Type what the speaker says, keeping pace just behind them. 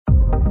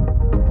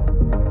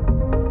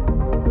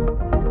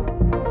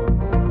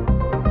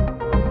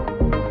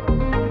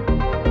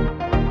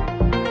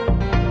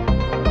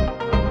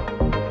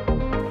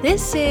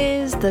This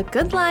is The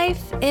Good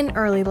Life in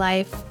Early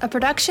Life, a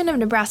production of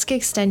Nebraska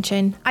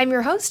Extension. I'm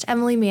your host,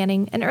 Emily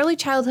Manning, an early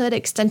childhood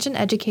extension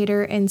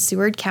educator in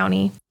Seward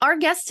County. Our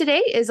guest today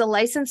is a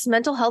licensed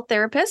mental health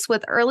therapist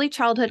with early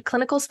childhood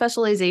clinical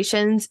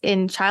specializations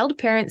in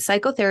child-parent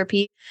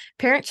psychotherapy,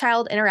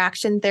 parent-child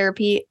interaction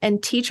therapy,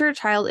 and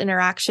teacher-child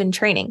interaction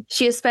training.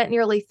 She has spent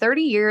nearly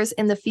 30 years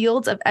in the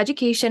fields of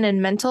education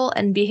and mental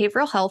and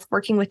behavioral health,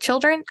 working with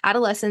children,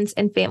 adolescents,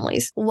 and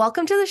families.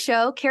 Welcome to the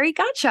show, Carrie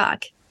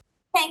Gottschalk.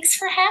 Thanks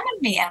for having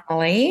me,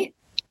 Emily.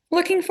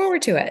 Looking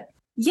forward to it.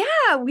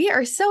 Yeah, we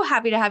are so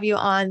happy to have you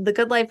on The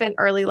Good Life in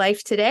Early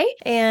Life today.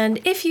 And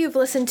if you've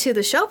listened to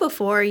the show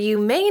before, you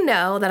may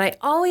know that I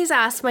always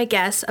ask my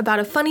guests about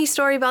a funny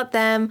story about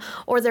them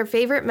or their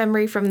favorite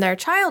memory from their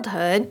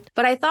childhood.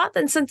 But I thought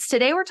that since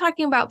today we're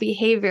talking about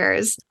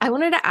behaviors, I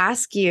wanted to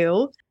ask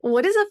you,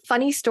 what is a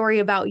funny story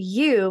about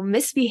you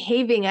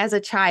misbehaving as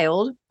a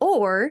child?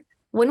 Or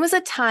when was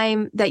a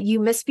time that you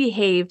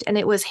misbehaved and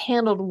it was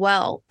handled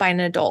well by an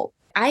adult?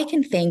 I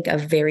can think of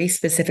very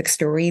specific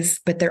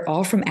stories, but they're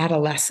all from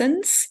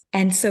adolescence.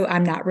 And so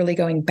I'm not really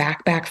going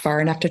back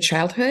far enough to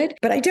childhood,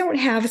 but I don't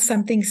have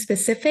something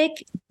specific.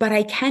 But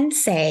I can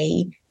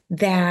say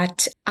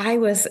that I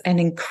was an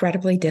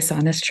incredibly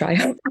dishonest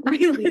child.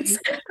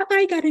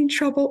 I got in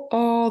trouble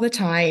all the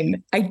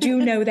time. I do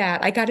know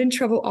that. I got in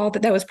trouble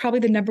that was probably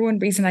the number one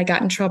reason I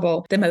got in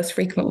trouble the most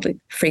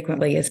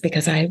frequently is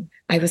because I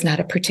was not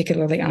a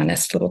particularly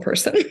honest little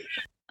person.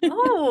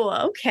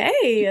 Oh,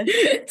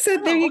 okay. So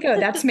there you go.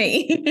 That's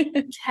me.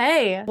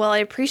 Okay. Well, I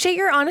appreciate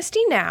your honesty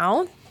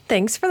now.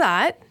 Thanks for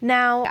that.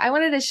 Now, I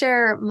wanted to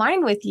share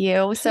mine with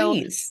you.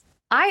 Please.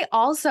 I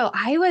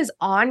was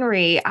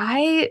ornery.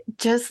 I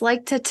just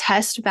like to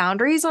test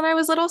boundaries when I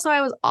was little. So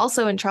I was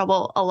also in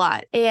trouble a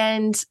lot.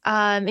 And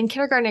in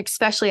kindergarten,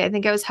 especially, I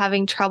think I was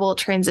having trouble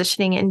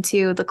transitioning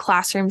into the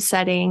classroom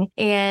setting.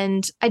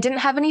 And I didn't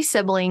have any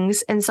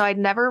siblings. And so I'd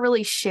never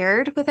really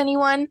shared with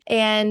anyone.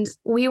 And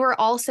we were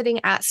all sitting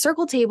at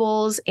circle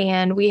tables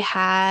and we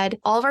had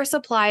all of our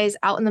supplies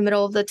out in the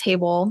middle of the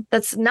table.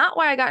 That's not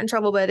why I got in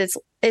trouble, but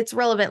it's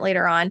relevant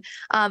later on.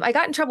 I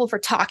got in trouble for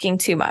talking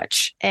too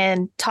much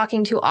and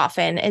talking too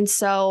often. And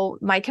so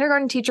my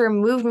kindergarten teacher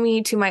moved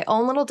me to my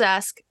own little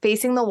desk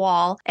facing the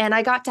wall. And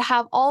I got to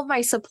have all of my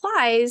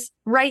supplies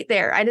right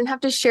there. I didn't have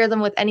to share them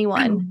with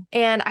anyone.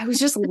 And I was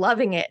just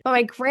loving it. But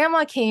my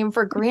grandma came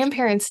for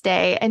Grandparents'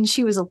 Day and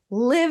she was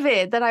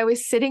livid that I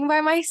was sitting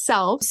by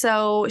myself.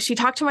 So she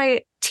talked to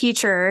my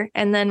teacher,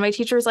 and then my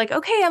teacher was like,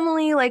 okay,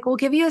 Emily, we'll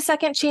give you a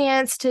second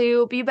chance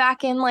to be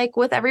back in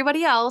with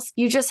everybody else.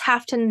 You just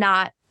have to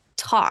not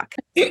talk.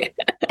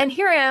 And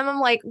here I am. I'm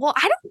like, well,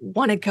 I don't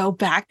want to go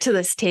back to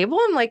this table.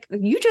 I'm like,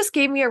 you just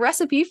gave me a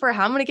recipe for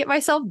how I'm going to get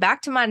myself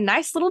back to my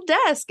nice little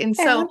desk. And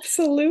so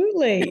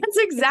absolutely, that's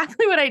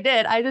exactly what I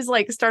did. I just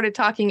started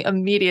talking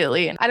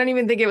immediately. And I don't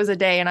even think it was a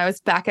day. And I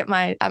was back at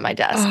my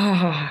desk.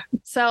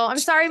 So I'm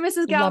sorry,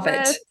 Mrs.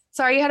 Galbraith.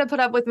 Sorry you had to put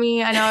up with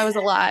me. I know I was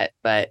a lot,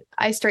 but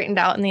I straightened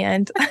out in the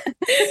end.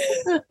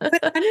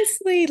 But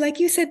honestly, like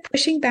you said,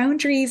 pushing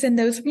boundaries and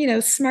those,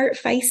 smart,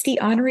 feisty,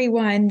 ornery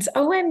ones,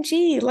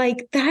 OMG,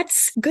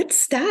 that's good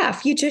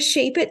stuff. You just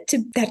shape it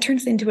that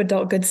turns into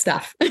adult good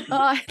stuff.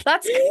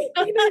 That's good.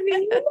 You know what I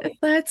mean?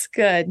 That's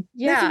good.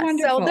 Yeah.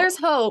 That's so there's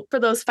hope for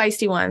those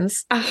feisty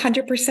ones.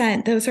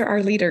 100%. Those are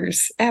our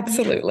leaders.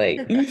 Absolutely.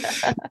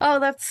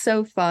 Oh, that's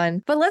so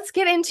fun. But let's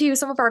get into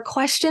some of our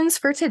questions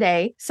for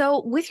today.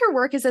 So with your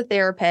work as a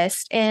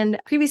therapist and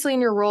previously in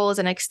your role as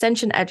an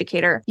extension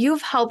educator,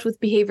 you've helped with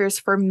behaviors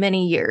for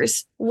many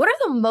years. What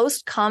are the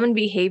most common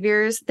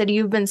behaviors that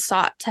you've been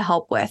sought to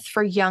help with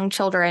for young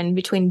children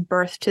between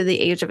birth to the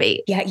age of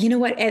 8? Yeah, you know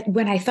what?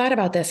 When I thought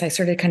about this, I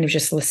started kind of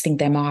just listing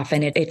them off,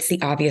 and it's the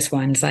obvious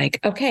ones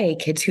okay,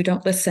 kids who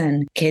don't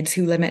listen, kids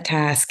who limit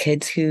tasks,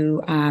 kids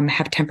who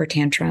have temper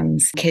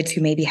tantrums, kids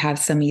who maybe have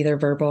some either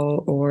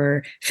verbal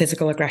or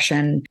physical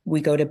aggression.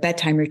 We go to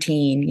bedtime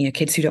routine,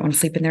 kids who don't want to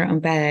sleep in their own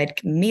bed,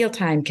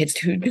 mealtime, kids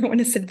who don't want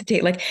to sit at the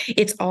table.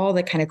 It's all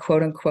the kind of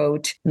quote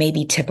unquote,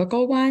 maybe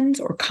typical ones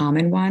or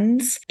common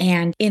ones.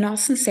 And in all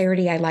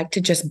sincerity, I like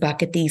to just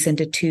bucket these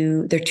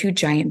into they're two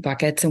giant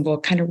buckets, and we'll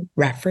kind of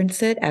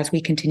reference it as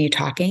we continue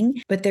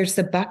talking. But there's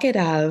the bucket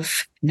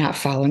of not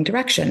following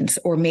directions,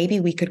 or maybe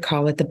we could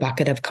call it the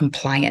bucket of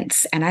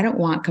compliance. And I don't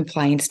want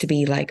compliance to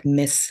be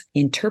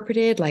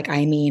misinterpreted,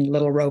 I mean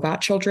little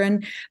robot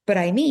children, but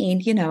I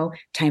mean,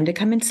 time to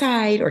come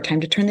inside, or time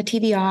to turn the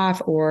TV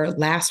off, or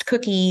last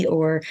cookie,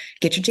 or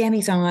get your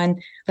jammies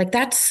on.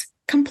 That's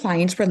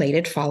compliance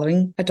related,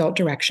 following adult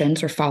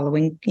directions or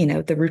following,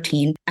 the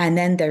routine. And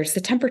then there's the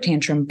temper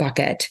tantrum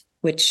bucket,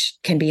 which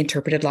can be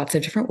interpreted lots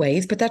of different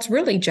ways, but that's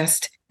really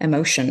just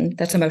emotion.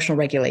 That's emotional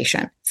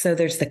regulation. So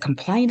there's the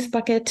compliance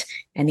bucket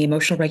and the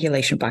emotional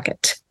regulation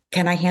bucket.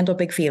 Can I handle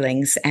big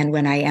feelings? And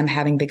when I am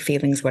having big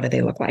feelings, what do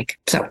they look like?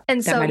 That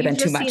might have been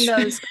too much.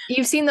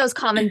 You've seen those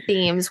common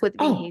themes with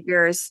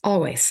behaviors.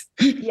 Always.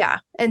 Yeah.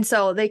 And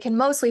so they can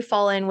mostly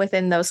fall in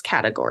within those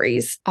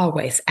categories.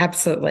 Always.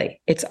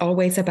 Absolutely. It's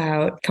always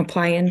about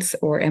compliance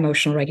or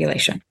emotional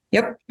regulation.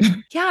 Yep.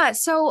 Yeah.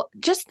 So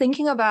just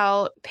thinking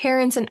about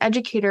parents and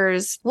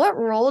educators, what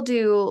role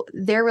do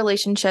their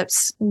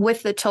relationships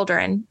with the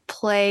children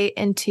play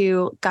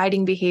into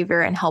guiding behavior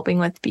and helping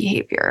with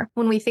behavior?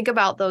 When we think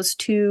about those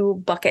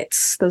two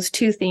buckets, those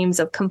two themes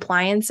of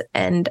compliance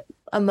and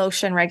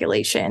emotion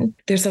regulation.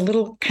 There's a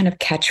little kind of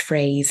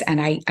catchphrase, and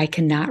I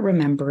cannot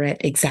remember it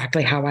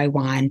exactly how I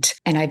want.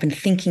 And I've been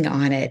thinking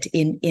on it.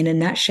 In a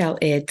nutshell,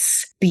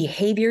 it's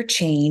behavior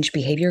change,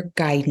 behavior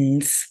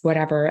guidance,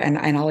 whatever. And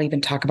I'll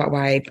even talk about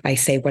why I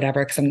say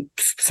whatever, because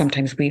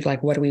sometimes we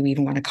like, what do we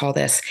even want to call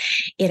this?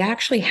 It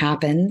actually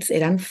happens,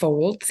 it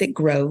unfolds, it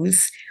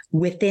grows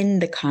within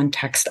the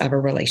context of a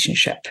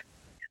relationship.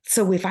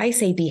 So if I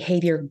say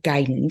behavior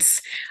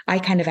guidance, I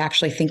kind of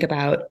actually think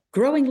about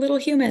growing little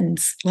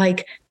humans.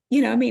 Like,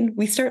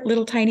 we start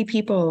little tiny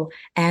people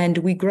and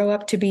we grow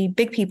up to be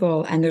big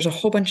people. And there's a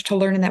whole bunch to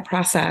learn in that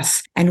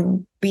process.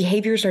 And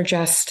behaviors are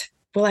just,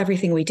 well,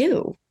 everything we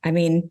do.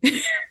 And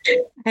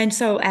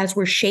so as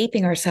we're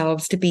shaping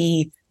ourselves to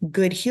be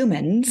good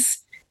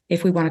humans,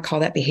 if we want to call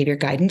that behavior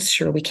guidance,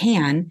 sure we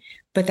can.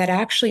 But that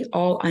actually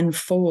all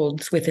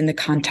unfolds within the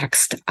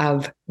context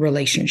of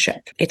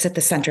relationship. It's at the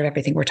center of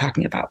everything we're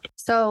talking about.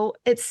 So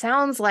it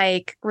sounds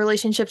like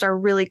relationships are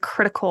really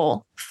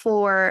critical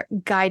for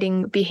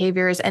guiding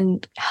behaviors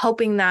and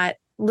helping that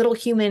little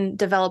human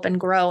develop and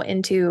grow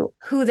into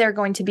who they're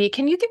going to be.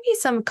 Can you give me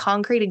some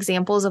concrete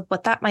examples of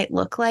what that might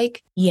look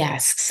like?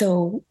 Yes.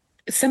 So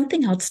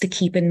something else to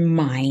keep in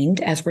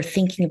mind as we're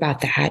thinking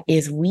about that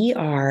is we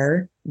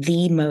are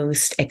the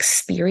most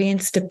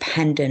experience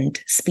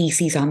dependent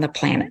species on the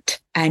planet.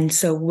 And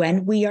so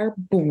when we are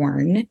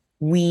born,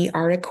 we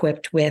are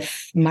equipped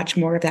with much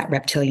more of that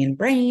reptilian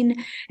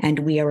brain, and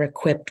we are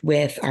equipped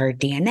with our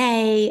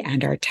DNA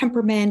and our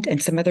temperament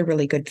and some other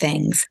really good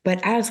things. But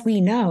as we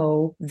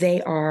know,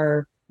 they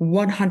are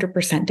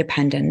 100%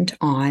 dependent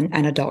on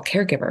an adult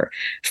caregiver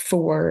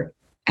for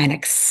an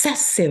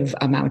excessive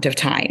amount of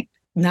time.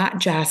 Not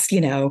just,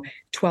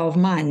 12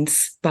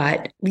 months,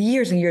 but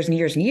years and years and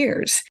years and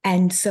years.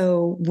 And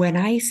so when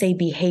I say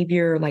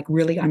behavior like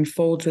really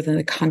unfolds within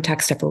the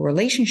context of a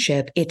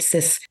relationship, it's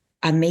this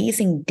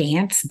amazing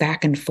dance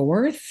back and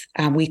forth.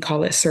 We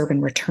call it serve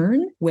and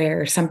return,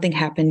 where something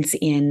happens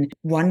in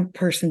one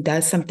person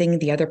does something,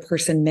 the other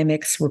person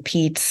mimics,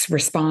 repeats,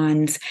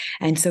 responds.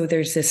 And so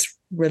there's this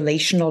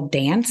relational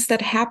dance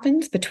that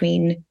happens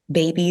between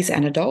babies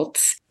and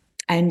adults.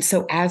 And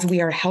so as we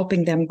are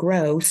helping them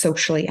grow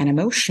socially and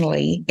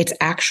emotionally, it's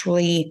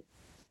actually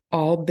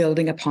all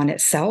building upon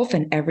itself,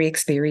 and every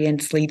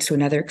experience leads to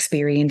another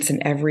experience, and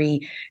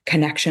every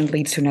connection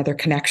leads to another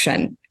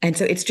connection. And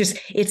so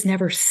it's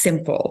never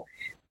simple.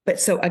 But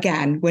so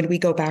again, when we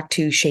go back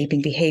to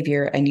shaping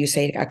behavior and you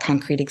say a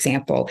concrete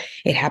example,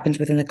 it happens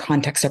within the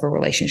context of a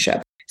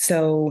relationship.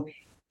 So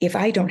if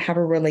I don't have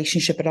a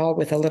relationship at all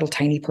with a little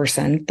tiny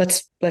person,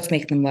 let's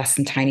make them less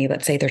than tiny.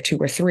 Let's say they're 2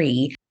 or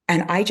 3.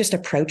 And I just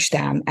approach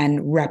them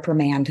and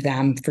reprimand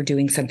them for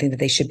doing something that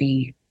they should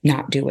be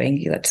not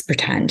doing. Let's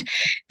pretend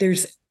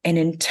there's an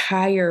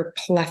entire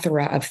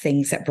plethora of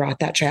things that brought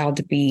that child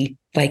to be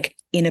like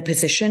in a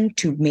position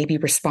to maybe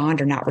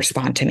respond or not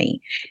respond to me.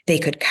 They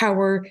could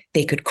cower,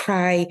 they could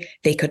cry,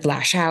 they could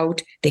lash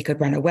out, they could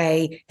run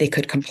away, they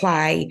could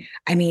comply.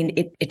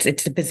 It's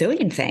a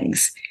bazillion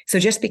things. So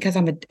just because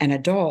I'm an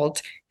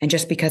adult, and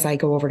just because I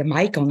go over to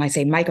Michael and I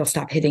say, Michael,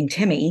 stop hitting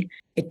Timmy,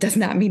 it does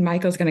not mean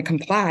Michael's going to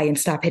comply and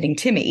stop hitting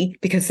Timmy,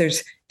 because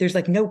there's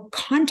like no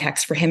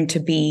context for him to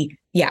be.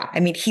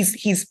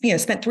 He's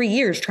spent 3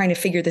 years trying to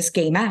figure this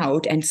game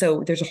out. And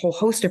so there's a whole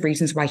host of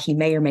reasons why he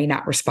may or may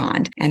not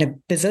respond, and a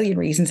bazillion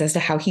reasons as to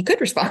how he could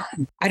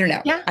respond. I don't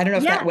know. Yeah. I don't know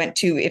if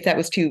that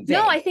was too vague.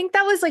 No, I think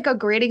that was like a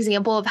great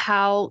example of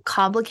how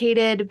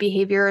complicated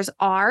behaviors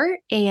are.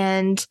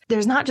 And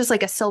there's not just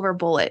like a silver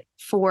bullet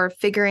for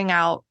figuring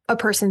out a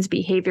person's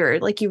behavior.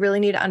 Like, you really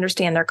need to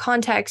understand their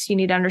context. You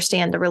need to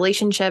understand the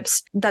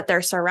relationships that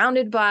they're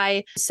surrounded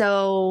by.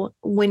 So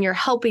when you're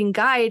helping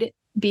guide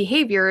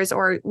behaviors,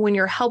 or when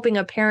you're helping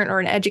a parent or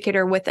an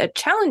educator with a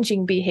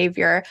challenging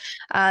behavior,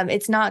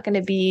 it's not going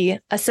to be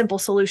a simple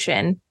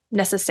solution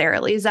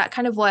necessarily. Is that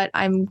kind of what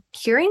I'm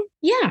hearing?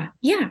 Yeah,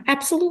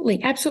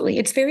 absolutely. Absolutely.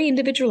 It's very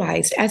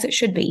individualized, as it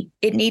should be.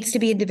 It needs to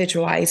be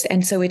individualized.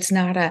 And so it's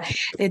not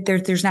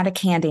there's not a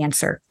canned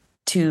answer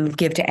to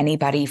give to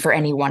anybody for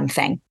any one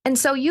thing. And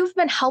so you've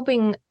been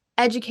helping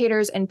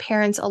educators and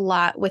parents a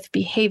lot with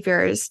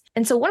behaviors.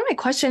 And so one of my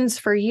questions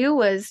for you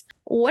was,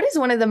 what is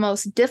one of the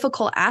most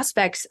difficult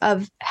aspects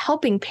of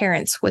helping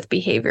parents with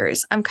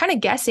behaviors? I'm kind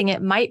of guessing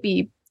it might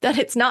be that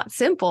it's not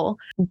simple.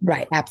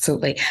 Right.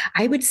 Absolutely.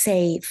 I would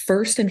say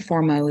first and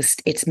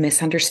foremost, it's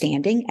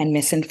misunderstanding and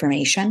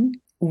misinformation.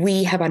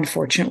 We have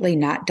unfortunately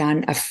not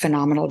done a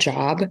phenomenal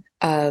job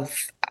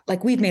of,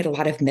 like, we've made a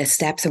lot of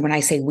missteps. And when I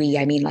say we,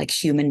 I mean like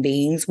human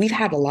beings. We've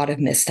had a lot of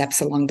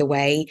missteps along the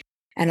way,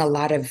 and a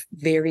lot of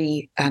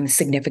very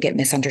significant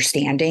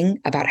misunderstanding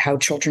about how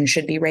children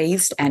should be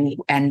raised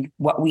and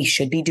what we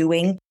should be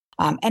doing.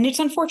 And it's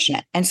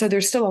unfortunate. And so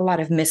there's still a lot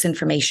of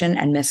misinformation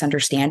and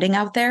misunderstanding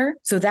out there.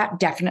 So that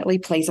definitely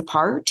plays a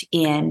part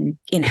in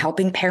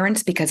helping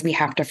parents, because we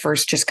have to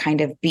first just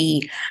kind of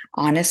be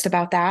honest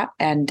about that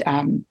and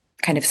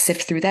kind of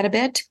sift through that a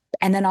bit.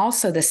 And then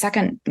also the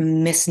second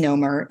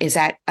misnomer is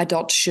that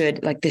adults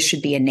should, like, this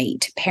should be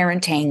innate.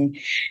 Parenting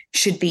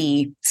should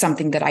be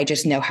something that I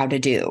just know how to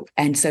do.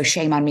 And so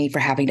shame on me for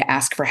having to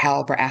ask for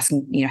help or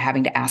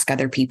having to ask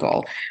other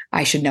people.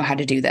 I should know how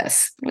to do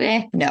this.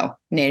 No.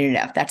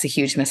 That's a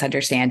huge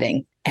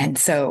misunderstanding. And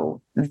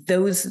so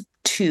those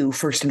two,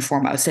 first and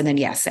foremost. And then,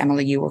 yes,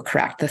 Emily, you were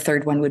correct. The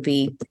third one would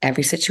be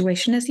every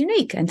situation is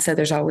unique. And so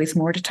there's always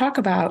more to talk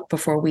about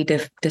before we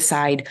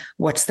decide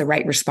what's the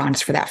right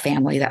response for that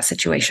family, that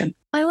situation.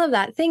 I love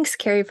that. Thanks,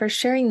 Carrie, for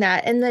sharing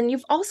that. And then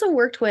you've also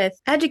worked with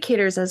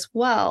educators as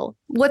well.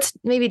 What's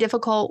maybe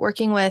difficult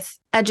working with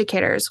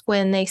educators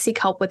when they seek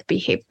help with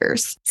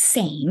behaviors?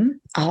 Same.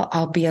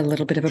 I'll be a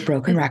little bit of a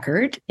broken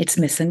record. It's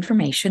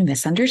misinformation,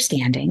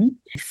 misunderstanding,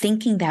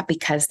 thinking that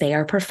because they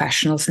are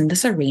professionals in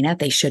this arena,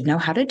 they should know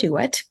how to do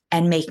it,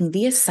 and making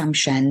the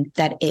assumption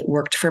that it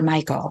worked for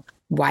Michael.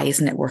 Why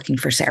isn't it working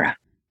for Sarah?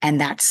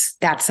 And that's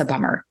a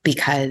bummer,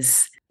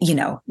 because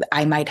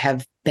I might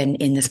have been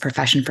in this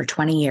profession for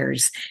 20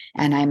 years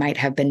and I might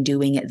have been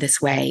doing it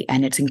this way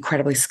and it's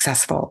incredibly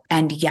successful.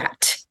 And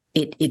yet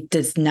it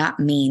does not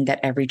mean that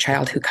every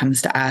child who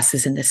comes to us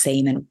is in the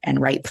same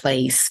and right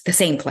place, the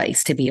same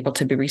place to be able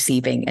to be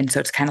receiving. And so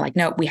it's kind of like,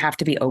 no, we have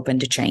to be open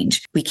to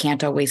change. We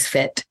can't always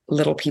fit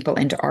little people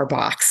into our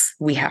box.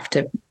 We have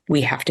to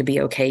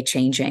be okay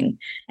changing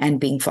and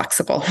being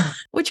flexible.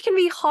 Which can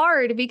be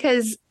hard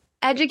because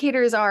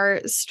educators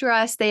are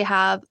stressed. They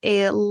have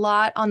a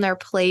lot on their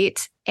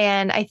plate.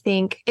 And I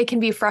think it can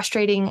be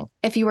frustrating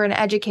if you were an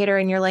educator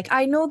and you're like,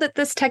 I know that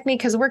this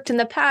technique has worked in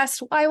the past.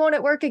 Why won't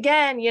it work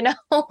again?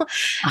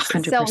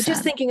 100%. So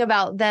just thinking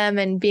about them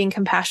and being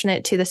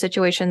compassionate to the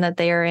situation that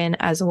they are in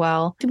as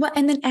well. Well,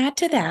 and then add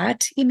to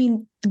that,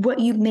 what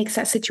makes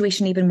that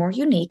situation even more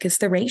unique is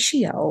the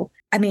ratio.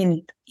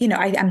 I'm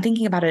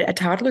thinking about a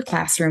toddler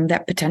classroom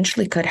that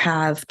potentially could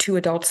have 2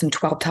 adults and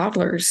 12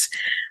 toddlers.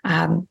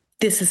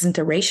 This isn't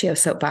a ratio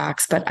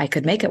soapbox, but I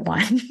could make it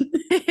one.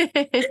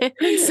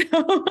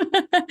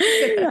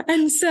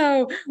 and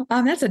so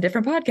that's a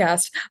different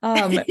podcast.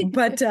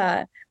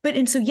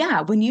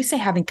 When you say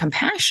having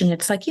compassion,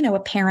 it's like, a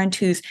parent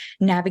who's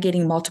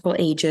navigating multiple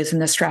ages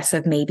and the stress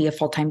of maybe a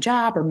full-time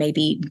job or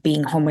maybe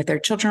being home with their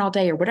children all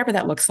day or whatever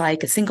that looks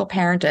like, a single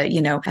parent,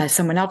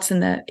 someone else in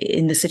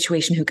the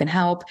situation who can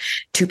help,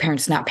 2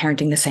 parents not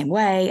parenting the same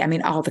way.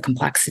 All the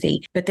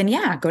complexity. But then,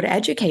 go to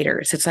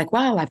educators. It's like,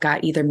 well, I've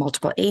got either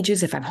multiple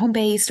ages if I'm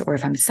home-based or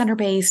if I'm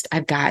center-based.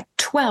 I've got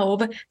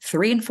 12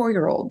 3 and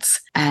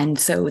 4-year-olds. And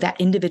so that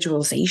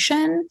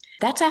individualization,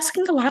 that's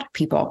asking a lot of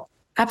people.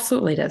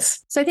 Absolutely it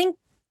is. So I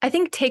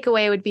think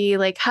takeaway would be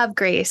like, have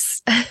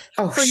grace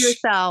for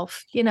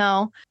yourself.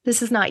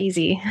 This is not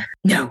easy.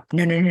 No.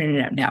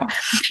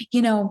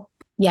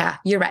 Yeah,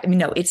 you're right.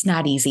 No, it's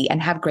not easy,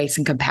 and have grace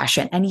and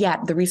compassion. And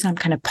yet the reason I'm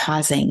kind of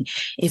pausing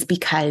is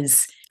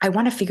because I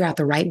want to figure out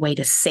the right way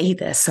to say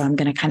this. So I'm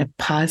going to kind of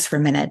pause for a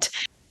minute.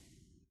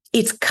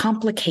 It's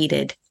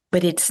complicated,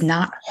 but it's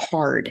not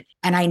hard.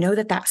 And I know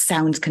that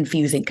sounds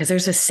confusing because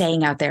there's a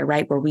saying out there,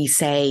 right, where we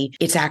say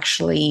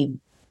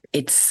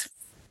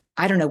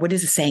I don't know, what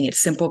is the saying? It's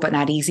simple but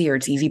not easy, or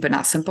it's easy but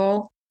not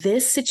simple.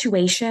 This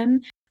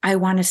situation, I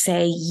want to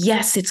say,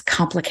 yes, it's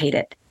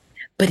complicated,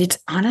 but it's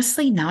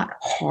honestly not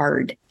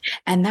hard.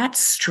 And that's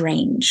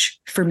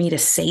strange for me to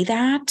say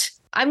that.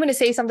 I'm going to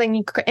say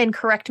something and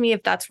correct me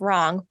if that's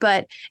wrong,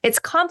 but it's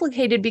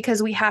complicated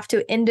because we have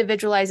to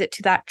individualize it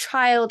to that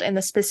child and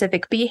the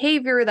specific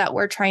behavior that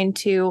we're trying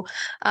to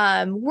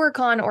work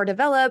on or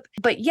develop.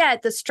 But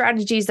yet the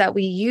strategies that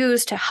we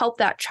use to help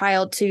that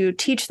child to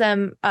teach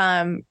them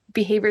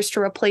behaviors to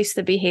replace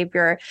the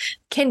behavior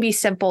can be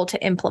simple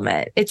to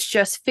implement. It's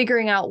just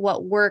figuring out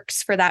what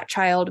works for that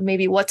child.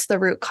 Maybe what's the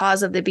root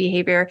cause of the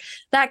behavior.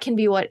 That can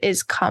be what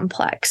is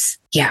complex.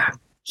 Yeah.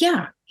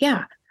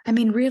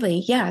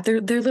 Really,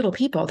 they're little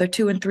people. They're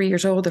 2 and 3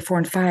 years old. They're 4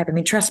 and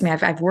 5. Trust me,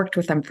 I've worked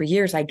with them for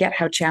years. I get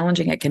how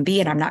challenging it can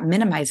be, and I'm not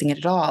minimizing it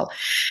at all.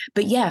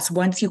 But yes,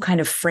 once you kind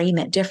of frame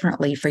it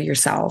differently for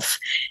yourself,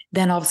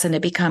 then all of a sudden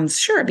it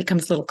becomes a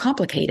little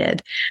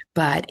complicated,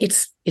 but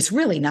it's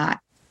really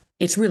not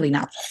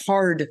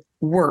hard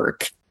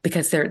work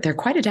because they're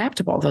quite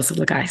adaptable, those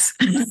little guys.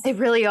 They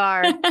really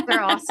are.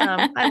 They're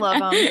awesome. I love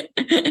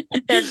them.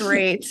 They're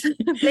great.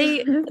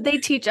 They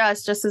teach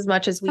us just as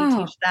much as we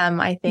teach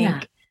them, I think.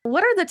 Yeah.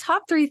 What are the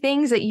top 3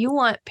 things that you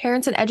want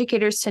parents and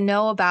educators to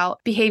know about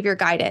behavior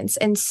guidance?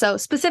 And so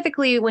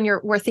specifically when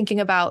we're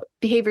thinking about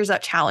behaviors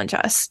that challenge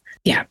us.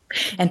 Yeah.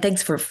 And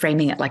thanks for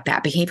framing it like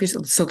that. Behaviors.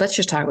 So let's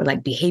just talk about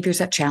like behaviors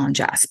that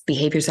challenge us,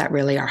 behaviors that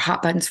really are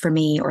hot buttons for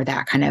me or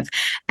that kind of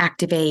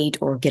activate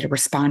or get a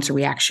response or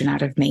reaction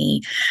out of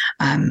me.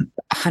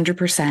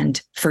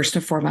 100%. First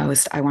and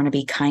foremost, I want to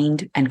be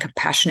kind and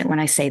compassionate when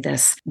I say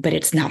this, but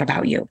it's not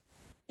about you.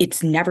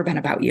 it's never been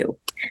about you.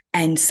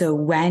 And so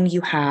when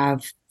you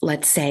have,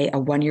 let's say, a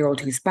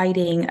 1-year-old who's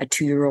biting, a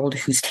 2-year-old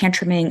who's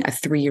tantruming, a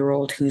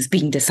 3-year-old who's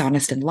being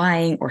dishonest and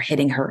lying or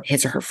hitting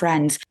his or her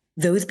friends,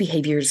 those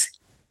behaviors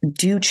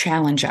do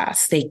challenge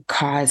us. They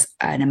cause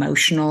an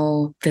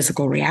emotional,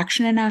 physical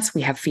reaction in us.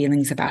 We have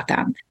feelings about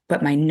them.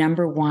 But my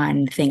number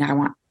one thing I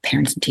want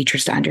parents and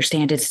teachers to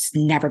understand is it's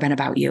never been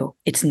about you.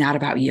 It's not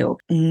about you.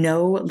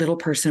 No little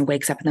person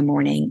wakes up in the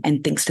morning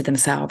and thinks to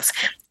themselves,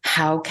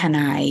 how can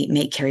I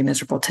make Carrie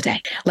miserable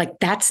today? Like,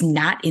 that's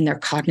not in their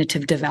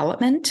cognitive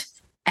development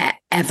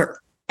ever.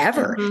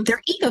 Mm-hmm.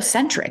 They're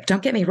egocentric.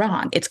 Don't get me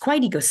wrong. It's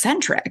quite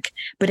egocentric,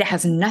 but it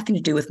has nothing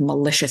to do with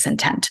malicious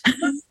intent.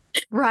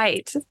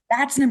 Right.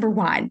 That's number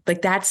one.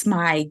 Like, that's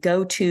my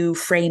go-to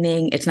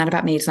framing. It's not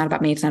about me. It's not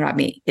about me. It's not about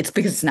me. It's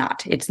because it's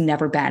not. It's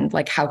never been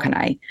like, how can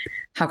I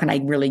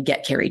really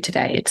get Carrie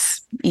today?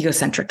 It's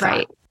egocentric.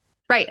 Right. Thought.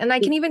 Right. And I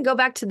can even go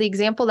back to the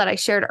example that I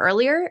shared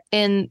earlier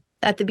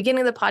at the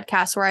beginning of the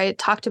podcast where I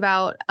talked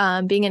about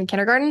being in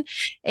kindergarten.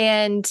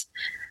 And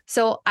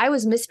so I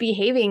was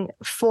misbehaving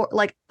for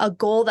like a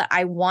goal that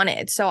I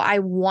wanted. So I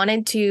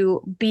wanted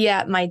to be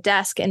at my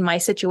desk in my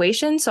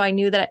situation. So I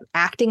knew that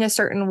acting a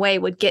certain way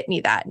would get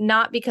me that,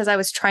 not because I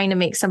was trying to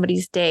make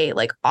somebody's day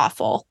like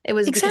awful. It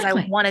was because I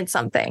wanted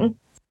something.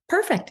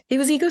 Perfect. It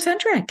was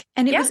egocentric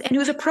and it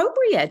was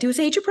appropriate. It was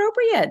age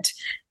appropriate.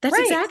 That's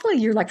right. Exactly.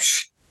 You're like,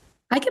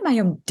 I get my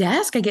own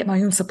desk. I get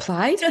my own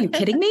supplies. Are you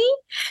kidding me?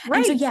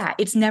 Right. And so,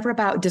 it's never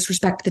about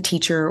disrespect to the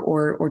teacher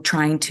or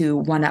trying to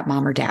one up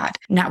mom or dad.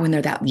 Not when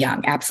they're that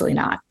young. Absolutely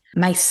not.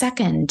 My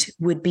second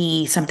would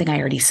be something I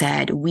already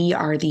said. We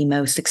are the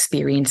most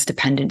experienced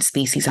dependent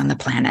species on the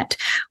planet.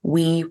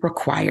 We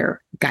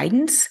require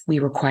guidance, we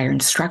require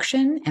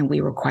instruction, and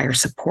we require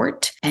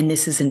support. And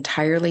this is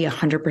entirely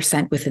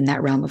 100% within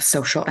that realm of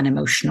social and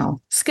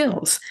emotional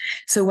skills.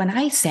 So when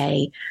I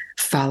say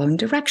following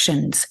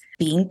directions,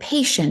 being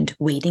patient,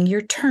 waiting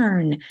your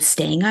turn,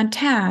 staying on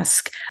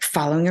task,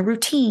 following a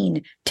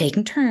routine,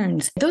 taking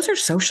turns, those are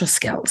social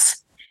skills.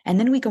 And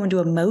then we go into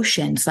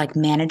emotions like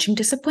managing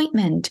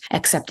disappointment,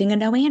 accepting a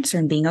no answer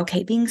and being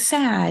okay, being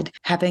sad,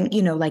 having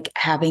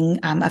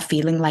a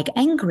feeling like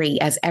angry,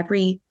 as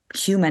every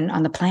human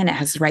on the planet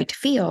has the right to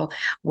feel.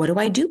 What do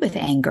I do with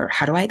anger?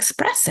 How do I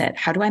express it?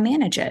 How do I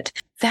manage it?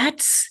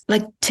 That's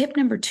like tip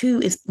number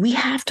 2 is we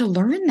have to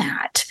learn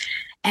that.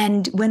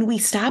 And when we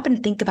stop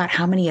and think about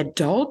how many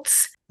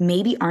adults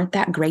maybe aren't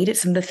that great at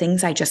some of the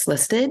things I just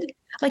listed,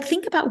 like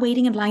think about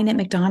waiting in line at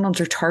McDonald's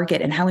or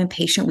Target and how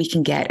impatient we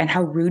can get and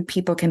how rude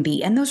people can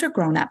be. And those are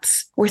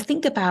grownups. Or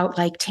think about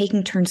like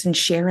taking turns and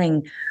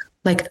sharing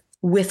like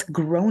with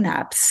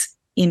grownups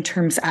in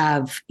terms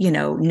of,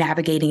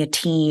 navigating a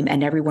team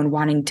and everyone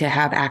wanting to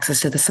have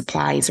access to the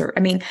supplies. Or,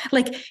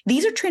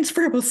 these are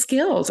transferable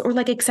skills. Or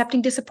like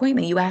accepting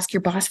disappointment. You ask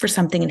your boss for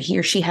something and he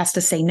or she has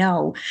to say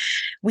no.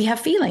 We have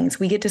feelings.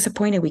 We get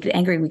disappointed. We get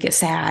angry. We get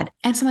sad.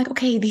 And so I'm like,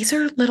 okay, these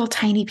are little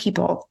tiny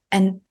people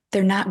and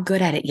they're not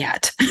good at it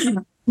yet.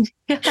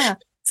 Yeah.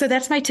 So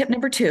that's my tip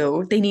number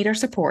 2. They need our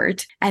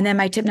support. And then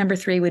my tip number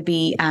 3 would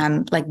be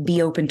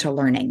be open to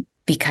learning.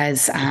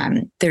 Because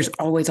there's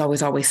always,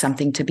 always, always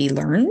something to be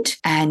learned.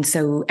 And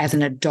so as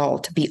an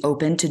adult, be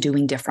open to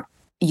doing different.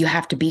 You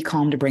have to be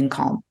calm to bring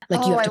calm.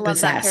 Like you have to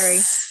possess. That, Carrie.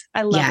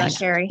 I love that,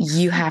 Carrie.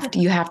 You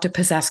have to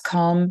possess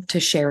calm to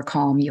share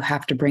calm. You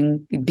have to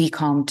be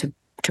calm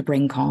to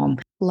bring calm.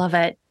 Love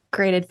it.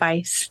 Great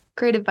advice.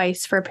 Great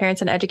advice for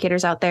parents and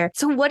educators out there.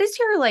 So what is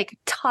your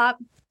top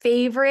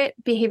favorite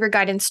behavior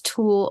guidance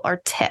tool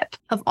or tip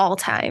of all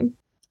time?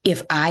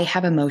 If I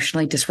have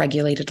emotionally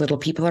dysregulated little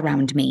people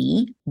around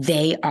me,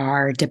 they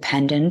are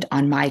dependent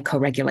on my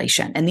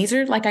co-regulation. And these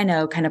are I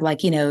know, kind of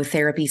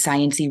therapy,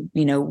 sciencey,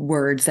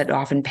 words that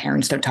often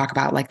parents don't talk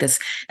about, like this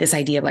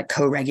idea of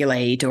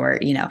co-regulate or,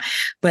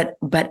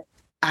 but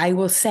I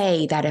will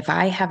say that if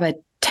I have a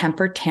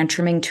temper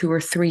tantruming 2 or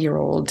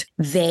 3-year-old,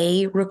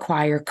 they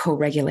require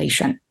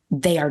co-regulation.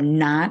 They are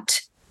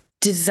not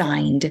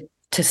designed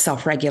to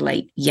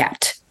self-regulate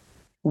yet.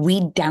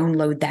 We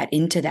download that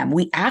into them.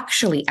 We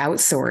actually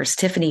outsource.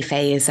 Tiffany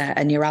Fay is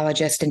a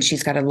neurologist, and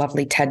she's got a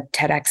lovely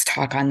TEDx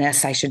talk on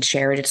this. I should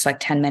share it. It's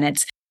 10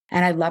 minutes.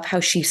 And I love how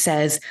she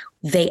says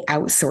they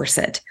outsource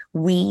it.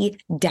 We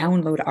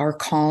download our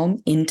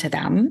calm into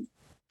them.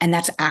 And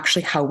that's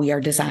actually how we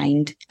are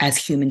designed as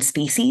human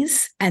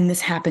species. And this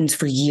happens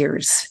for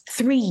years,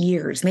 3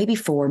 years, maybe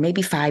 4,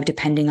 maybe 5,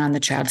 depending on the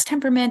child's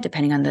temperament,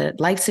 depending on the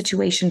life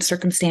situation,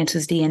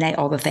 circumstances, DNA,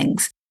 all the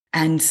things.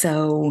 And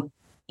so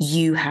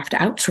you have to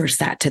outsource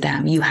that to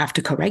them. You have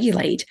to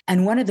co-regulate.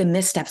 And one of the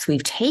missteps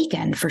we've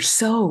taken for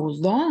so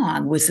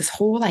long was this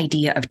whole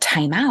idea of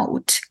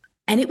timeout.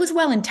 And it was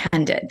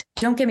well-intended.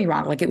 Don't get me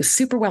wrong. It was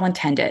super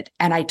well-intended.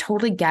 And I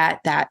totally get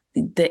that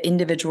the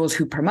individuals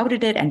who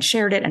promoted it and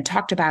shared it and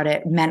talked about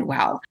it meant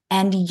well.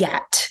 And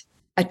yet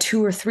a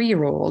 2 or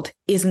 3-year-old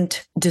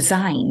isn't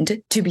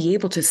designed to be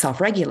able to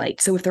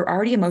self-regulate. So if they're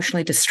already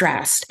emotionally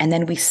distressed and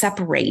then we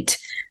separate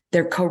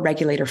their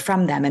co-regulator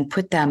from them and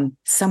put them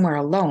somewhere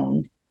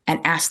alone and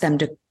ask them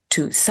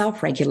to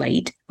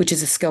self-regulate, which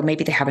is a skill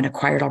maybe they haven't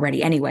acquired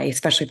already anyway,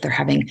 especially if they're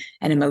having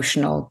an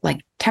emotional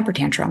like temper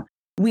tantrum.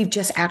 We've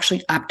just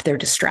actually upped their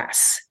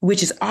distress,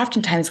 which is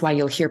oftentimes why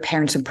you'll hear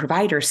parents and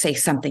providers say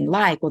something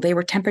like, well, they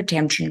were temper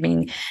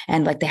tantruming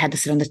and like they had to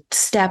sit on the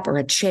step or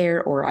a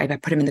chair, or I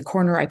put them in the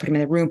corner, I put them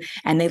in the room,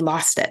 and they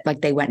lost it.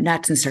 Like they went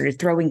nuts and started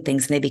throwing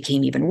things and they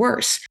became even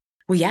worse.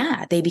 Well,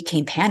 yeah, they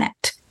became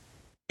panicked.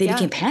 They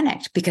became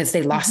panicked because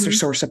they lost their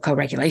source of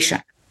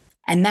co-regulation.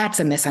 And that's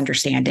a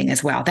misunderstanding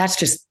as well. That's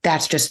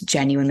just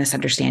genuine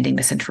misunderstanding,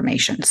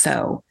 misinformation.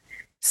 So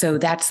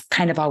that's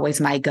kind of always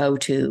my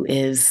go-to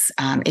is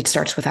it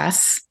starts with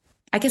us.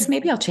 I guess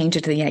maybe I'll change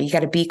it to, you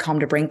got to be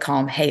calm to bring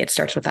calm. Hey, it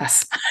starts with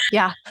us.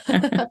 Yeah.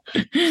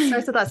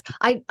 Starts with us.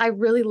 I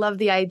really love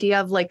the idea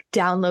of like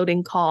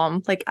downloading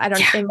calm. Like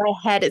in my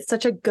head, it's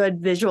such a good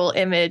visual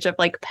image of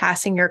like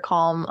passing your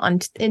calm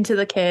into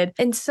the kid.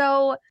 And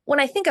so when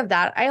I think of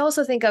that, I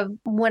also think of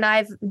when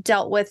I've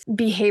dealt with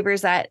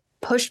behaviors that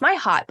push my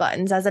hot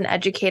buttons as an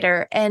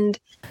educator. And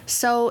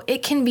so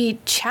it can be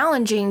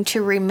challenging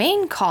to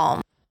remain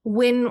calm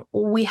when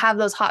we have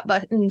those hot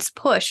buttons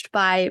pushed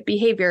by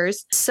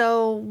behaviors.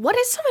 So what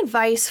is some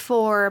advice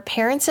for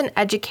parents and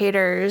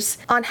educators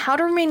on how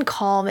to remain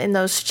calm in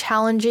those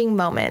challenging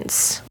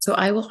moments? So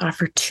I will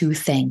offer two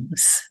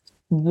things.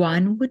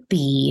 One would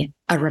be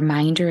a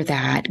reminder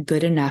that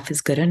good enough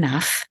is good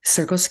enough.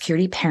 Circle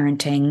Security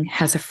Parenting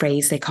has a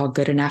phrase they call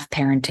good enough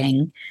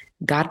parenting.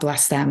 God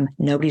bless them.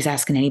 Nobody's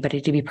asking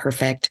anybody to be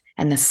perfect.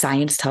 And the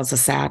science tells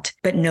us that,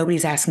 but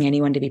nobody's asking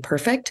anyone to be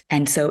perfect.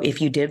 And so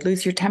if you did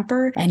lose your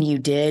temper and you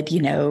did,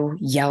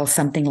 yell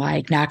something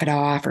like knock it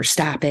off or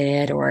stop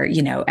it, or,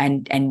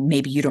 and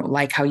maybe you don't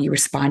like how you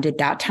responded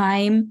that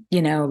time,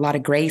 a lot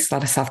of grace, a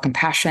lot of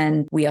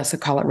self-compassion. We also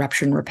call it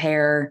rupture and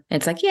repair.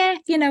 It's like, yeah,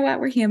 you know what?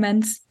 We're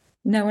humans.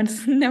 No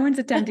one's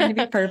attempting to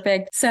be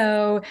perfect.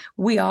 So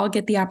we all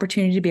get the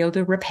opportunity to be able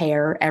to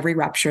repair every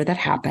rupture that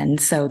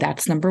happens. So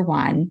that's number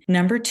one.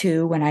 Number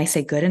two, when I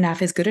say good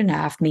enough is good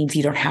enough, means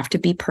you don't have to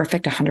be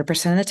perfect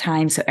 100% of the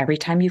time. So every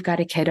time you've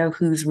got a kiddo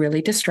who's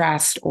really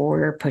distressed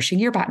or pushing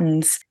your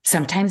buttons,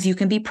 sometimes you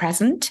can be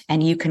present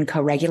and you can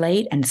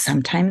co-regulate. And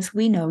sometimes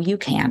we know you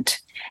can't.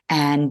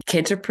 And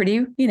kids are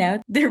pretty,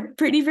 they're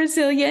pretty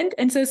resilient.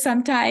 And so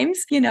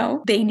sometimes, you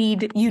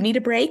need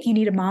a break, you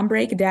need a mom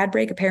break, a dad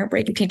break, a parent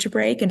break, a teacher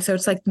break. And so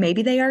it's like,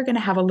 maybe they are going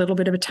to have a little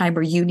bit of a time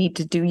where you need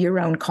to do your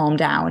own calm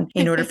down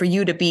in order for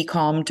you to be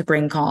calm, to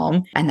bring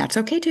calm. And that's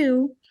okay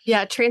too.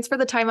 Yeah, transfer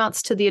the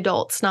timeouts to the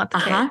adults, not the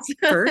kids.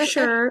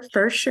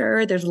 For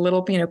sure. There's a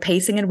little,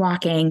 pacing and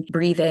walking,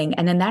 breathing.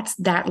 And then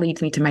that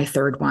leads me to my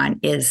third one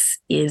is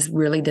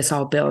really this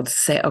all builds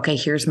to say, okay,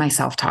 here's my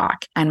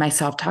self-talk. And my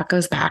self-talk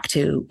goes back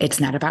to, it's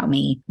not about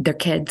me. They're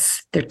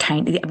kids. They're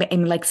tiny.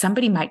 And like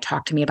somebody might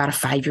talk to me about a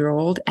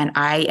 5-year-old and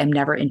I am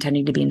never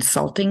intending to be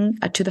insulting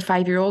to the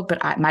 5-year-old,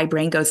 but my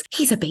brain goes,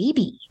 he's a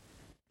baby.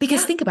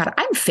 Because think about it,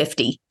 I'm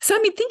 50.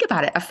 So, think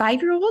about it. A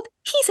 5-year-old,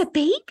 he's a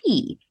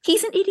baby.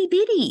 He's an itty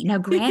bitty. Now,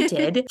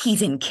 granted,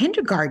 he's in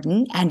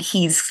kindergarten and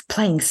he's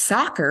playing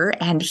soccer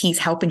and he's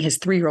helping his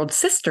 3-year-old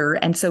sister.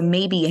 And so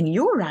maybe in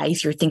your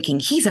eyes, you're thinking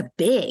he's a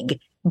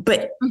big,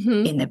 but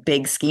in the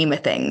big scheme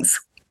of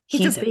things,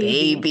 he's a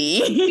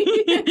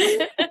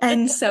baby.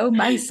 And so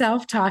my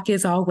self-talk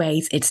is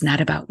always, it's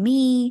not about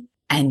me.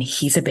 And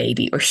he's a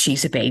baby or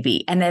she's a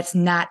baby. And that's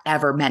not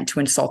ever meant to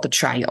insult a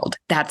child.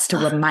 That's to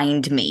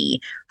remind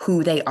me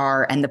who they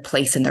are and the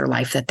place in their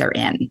life that they're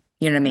in.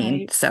 You know what I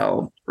mean?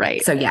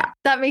 Right. So yeah.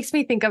 That makes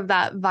me think of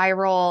that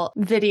viral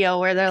video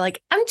where they're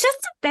like, I'm just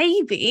a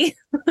baby.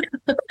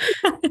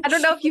 I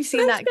don't know if you've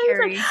seen that,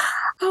 Carrie. Like,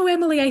 oh,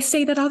 Emily, I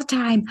say that all the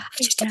time. I'm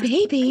just a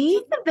baby.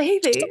 Just a baby.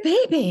 Just a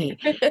baby.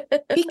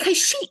 Because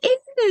she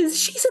is.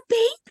 She's a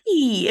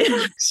baby.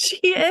 She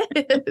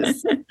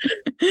is.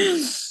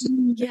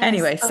 Yes.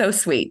 Anyway, so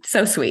sweet.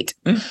 So sweet.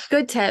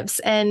 Good tips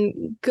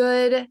and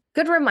good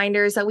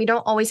reminders that we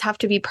don't always have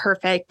to be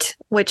perfect,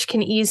 which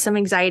can ease some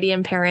anxiety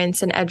in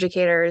parents and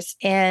educators,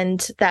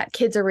 and that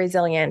kids are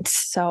resilient.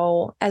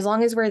 So as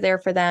long as we're there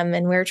for them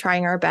and we're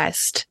trying our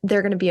best,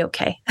 they're going to be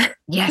okay.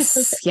 Yes,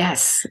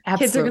 absolutely.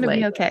 Kids are going to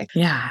be okay.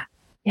 Yeah.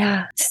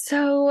 Yeah.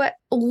 So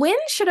when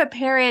should a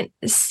parent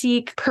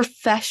seek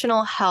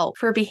professional help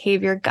for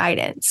behavior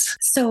guidance?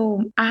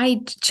 So I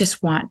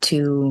just want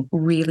to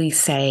really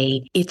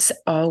say it's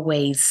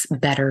always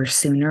better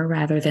sooner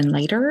rather than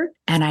later.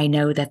 And I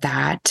know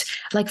that,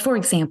 like, for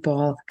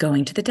example,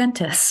 going to the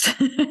dentist,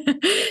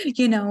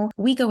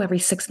 we go every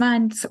 6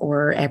 months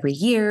or every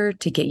year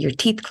to get your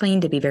teeth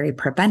cleaned, to be very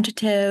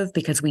preventative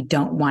because we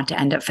don't want to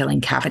end up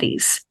filling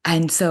cavities.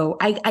 And so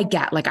I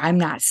get, like, I'm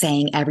not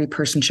saying every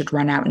person should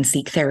run out and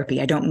seek therapy.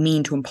 I don't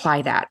mean to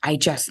imply that. I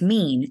just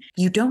mean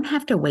you don't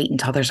have to wait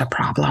until there's a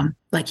problem.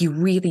 Like, you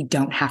really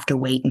don't have to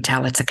wait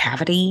until it's a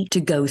cavity to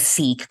go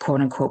seek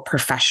quote unquote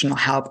professional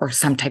help or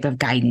some type of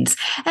guidance.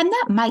 And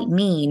that might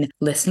mean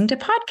listening to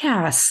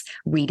podcasts,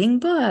 reading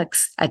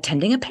books,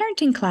 attending a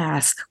parenting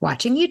class,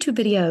 watching YouTube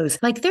videos.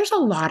 Like, there's a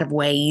lot of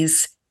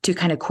ways to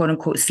kind of quote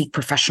unquote seek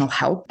professional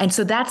help. And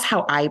so that's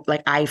how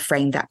I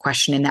frame that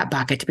question in that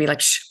bucket to be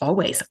like,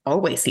 always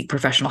seek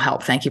professional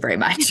help. Thank you very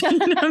much. You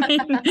know what I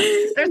mean?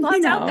 There's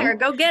lots out there.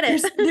 Go get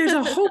it. There's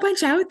a whole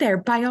bunch out there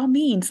by all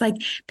means. Like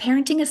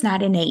parenting is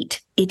not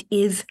innate. It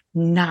is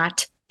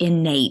not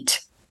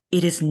innate.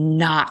 It is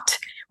not.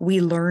 We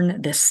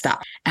learn this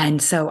stuff.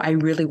 And so I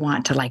really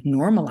want to like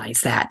normalize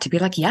that, to be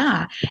like,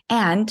 yeah.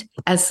 And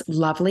as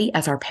lovely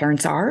as our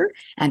parents are,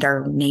 and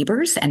our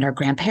neighbors and our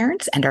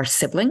grandparents and our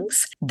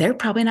siblings, they're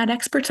probably not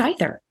experts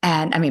either.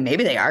 And I mean,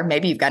 maybe they are.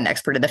 Maybe you've got an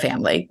expert in the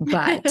family.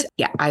 But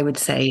yeah, I would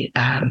say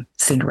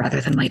sooner rather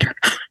than later.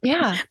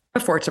 Yeah.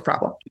 Before it's a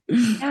problem.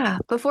 Yeah.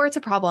 Before it's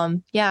a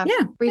problem. Yeah.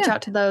 Reach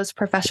out to those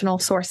professional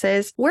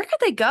sources. Where could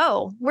they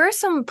go? Where are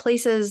some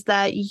places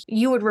that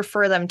you would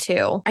refer them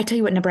to? I tell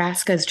you what,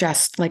 Nebraska is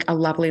just like a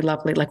lovely,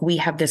 like we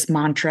have this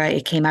mantra.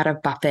 It came out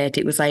of Buffett.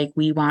 It was like,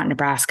 we want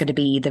Nebraska to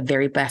be the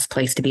very best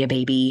place to be a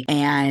baby.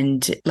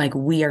 And like,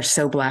 we are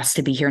so blessed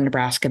to be here in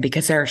Nebraska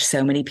because there are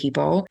so many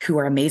people who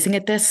are amazing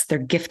at this. They're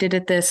gifted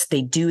at this.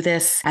 They do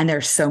this. And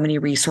there's so many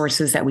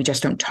resources that we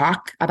just don't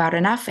talk about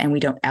enough and we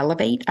don't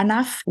elevate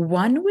enough.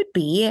 One would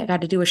be, I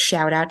got to do a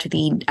shout out to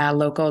the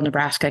local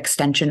Nebraska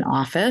Extension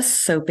office.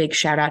 So big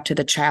shout out to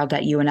the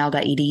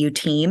child.unl.edu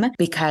team,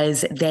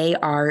 because they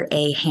are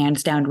a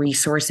hands down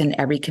resource in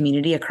every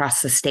community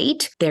across the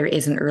state. There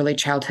is an early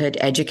childhood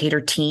educator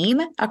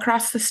team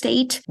across the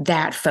state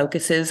that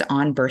focuses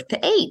on birth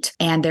to 8.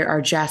 And there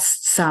are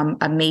just some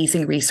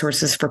amazing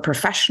resources for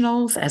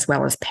professionals as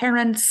well as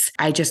parents.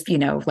 I just,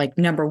 like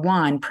number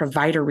one,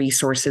 provider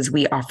resources.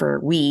 We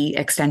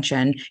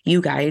Extension,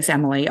 you guys,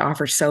 Emily,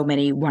 offer so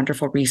many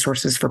wonderful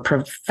resources for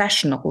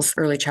professionals,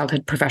 early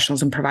childhood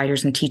professionals and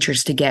providers and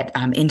teachers to get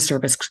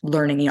in-service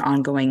learning,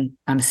 ongoing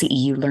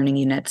CEU learning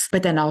units.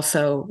 But then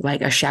also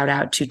like a shout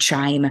out to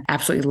Chime.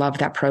 Absolutely love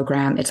that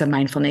program. It's a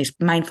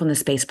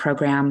mindfulness-based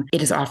program.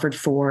 It is offered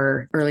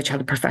for early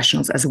childhood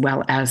professionals as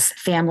well as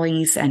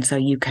families. And so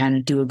you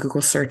can do a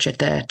Google search at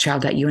the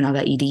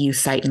child.unl.edu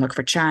site and look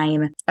for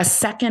Chime. A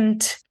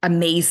second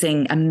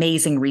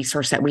amazing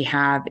resource that we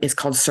have is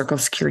called Circle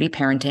Security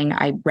Parenting.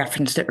 I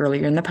referenced it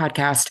earlier in the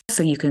podcast.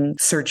 So you can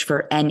search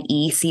for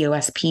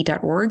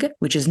necosp.org,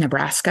 which is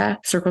Nebraska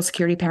Circle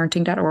Security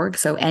Parenting.org.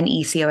 So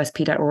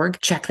necosp.org.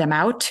 Check them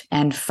out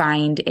and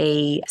find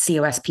a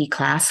COSP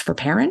class for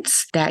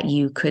parents that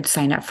you could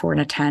sign up for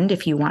and attend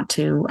if you want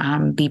to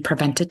be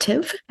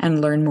preventative and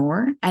learn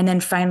more. And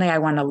then finally, I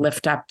want to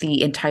lift up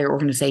the entire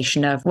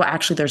organization of, well,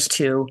 actually there's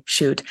two.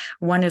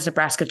 One is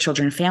Nebraska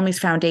Children and Families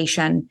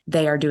Foundation.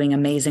 They are doing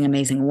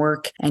amazing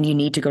work, and you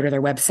need to go to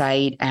their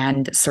website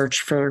and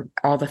search for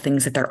all the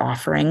things that they're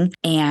offering.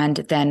 And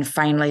then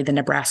finally, the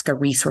Nebraska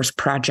Resource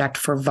Project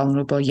for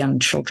Vulnerable Young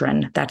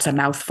Children. That's a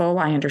mouthful.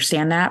 I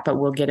understand that, but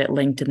we'll get it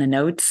linked in the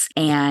notes.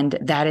 And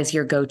that is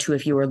your go-to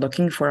if you are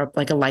looking for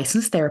a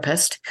licensed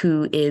therapist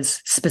who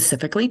is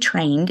specifically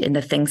trained in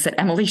the things that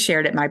Emily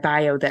shared at my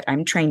bio that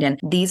I'm trained in.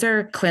 These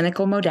are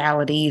clinical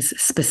modalities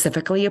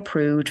specifically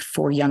approved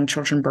for young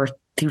children birth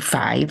through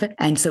 5.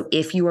 And so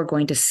if you are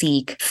going to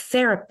seek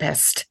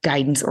therapist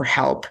guidance or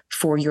help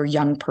for your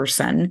young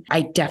person,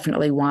 I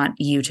definitely want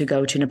you to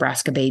go to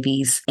Nebraska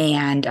Babies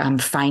and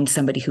find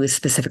somebody who is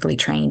specifically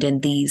trained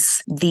in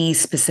these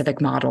specific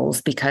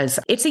models, because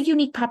it's a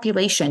unique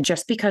population.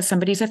 Just because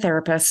somebody's a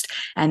therapist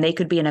and they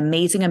could be an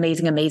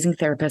amazing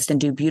therapist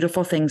and do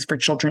beautiful things for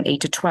children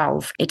 8 to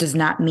 12, it does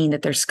not mean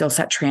that their skill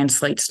set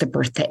translates to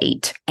birth to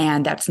 8.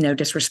 And that's no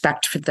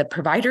disrespect for the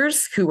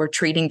providers who are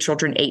treating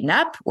children 8 and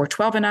up or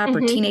 12 and up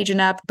or teenage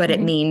and up, but it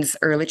means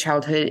early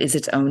childhood is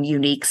its own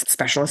unique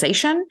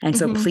specialization. And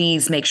so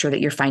please make sure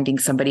that you're finding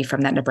somebody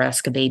from that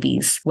Nebraska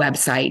Babies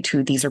website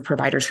who these are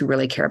providers who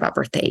really care about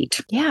birth to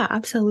 8. Yeah,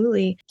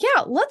 absolutely.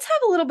 Yeah, let's have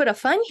a little bit of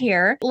fun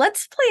here.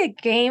 Let's play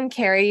a game,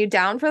 Carrie. You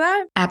down for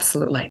that?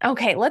 Absolutely.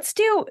 Okay, let's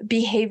do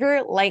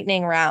behavior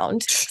lightning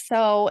round.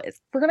 So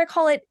we're going to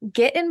call it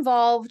get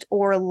involved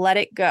or let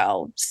it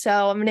go.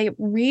 So I'm going to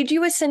read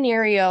you a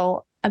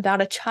scenario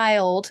about a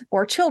child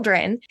or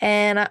children.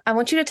 And I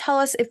want you to tell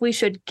us if we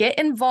should get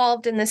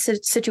involved in this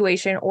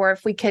situation or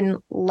if we can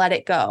let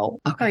it go.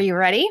 Okay. Are you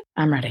ready?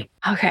 I'm ready.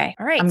 Okay.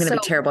 All right. I'm going to be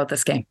terrible at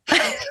this game. We'll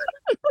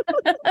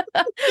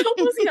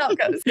see how it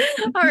goes.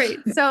 All right.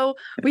 So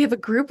we have a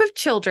group of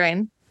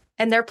children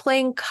and they're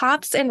playing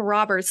cops and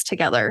robbers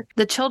together.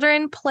 The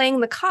children playing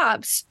the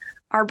cops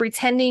are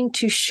pretending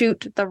to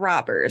shoot the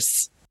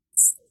robbers.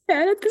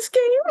 Bad at this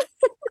game.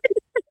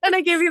 And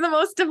I gave you the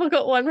most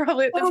difficult one,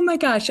 probably. Oh my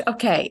gosh.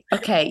 Okay.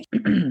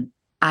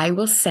 I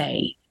will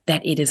say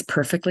that it is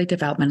perfectly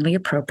developmentally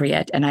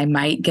appropriate. And I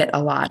might get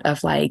a lot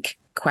of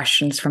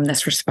questions from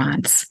this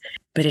response,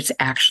 but it's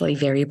actually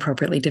very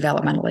appropriately it's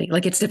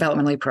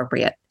developmentally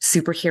appropriate.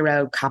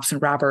 Superhero, cops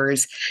and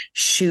robbers,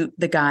 shoot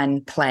the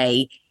gun,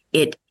 play.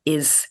 It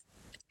is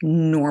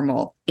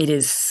normal. It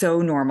is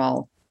so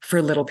normal for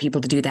little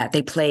people to do that.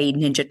 They play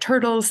Ninja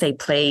Turtles, they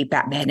play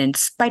Batman and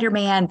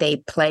Spider-Man, they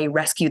play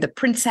Rescue the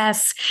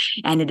Princess,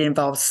 and it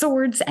involves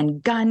swords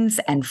and guns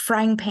and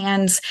frying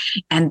pans,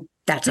 and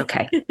that's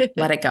okay.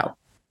 Let it go.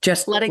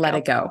 Just let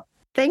it go.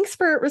 Thanks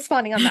for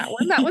responding on that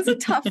one. That was a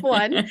tough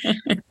one.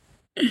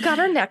 Got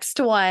our next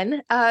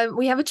one.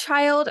 We have a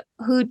child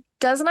who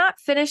does not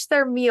finish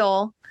their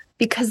meal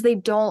because they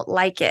don't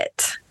like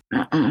it.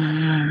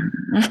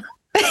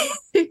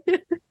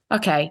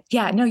 Okay.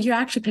 Yeah. No, you're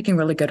actually picking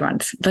really good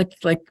ones.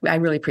 Like I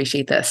really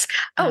appreciate this.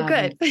 Oh,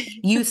 good.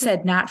 You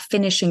said not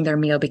finishing their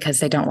meal because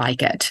they don't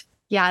like it.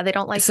 Yeah, they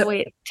don't like the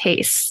way it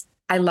tastes.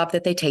 I love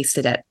that they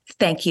tasted it.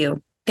 Thank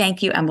you.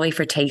 Thank you, Emily,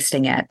 for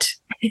tasting it.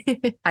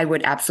 I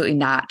would absolutely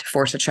not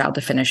force a child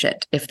to finish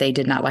it if they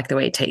did not like the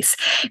way it tastes.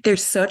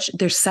 There's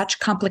such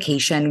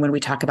complication when we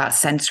talk about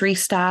sensory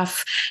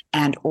stuff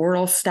and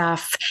oral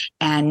stuff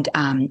and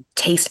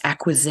taste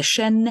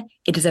acquisition.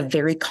 It is a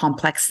very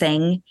complex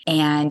thing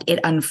and it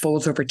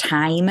unfolds over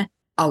time,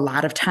 a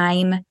lot of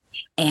time.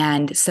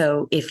 And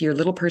so if your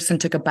little person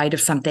took a bite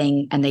of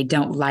something and they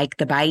don't like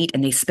the bite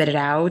and they spit it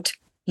out,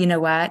 you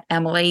know what,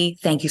 Emily,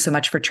 thank you so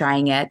much for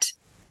trying it.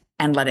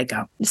 And let it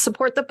go.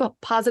 Support the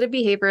positive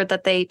behavior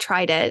that they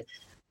tried it,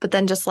 but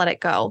then just let it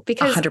go.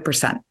 Because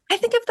 100%. I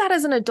think of that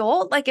as an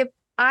adult. Like if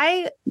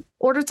I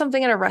ordered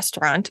something at a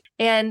restaurant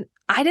and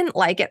I didn't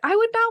like it, I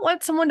would not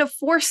want someone to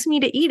force me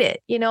to eat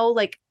it. You know,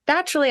 like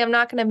naturally, I'm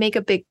not going to make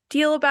a big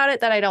deal about it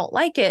that I don't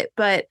like it,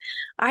 but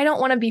I don't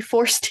want to be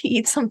forced to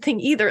eat something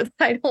either that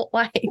I don't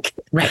like.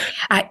 Right.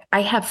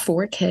 I have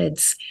 4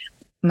 kids.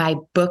 My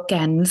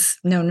bookends,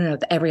 no,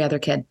 every other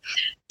kid.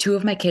 2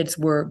 of my kids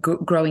were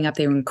growing up.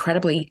 They were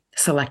incredibly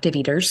selective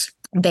eaters.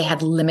 They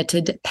had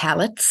limited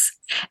palates.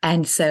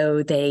 And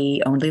so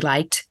they only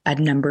liked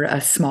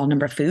a small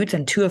number of foods.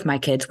 And 2 of my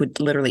kids would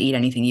literally eat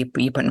anything you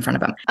put in front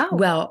of them. Oh.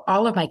 Well,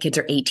 all of my kids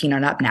are 18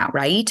 and up now,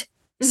 right?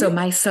 Mm-hmm. So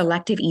my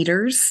selective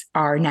eaters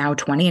are now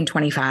 20 and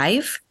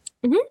 25.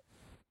 Mm-hmm.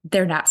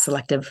 They're not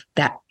selective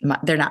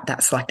they're not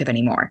that selective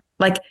anymore.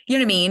 Like, you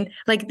know what I mean?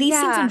 Like these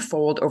things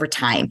unfold over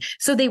time.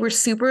 So they were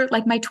super,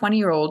 like my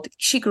 20-year-old,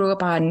 she grew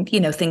up on,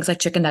 things like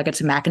chicken nuggets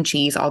and mac and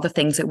cheese, all the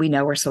things that we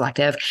know are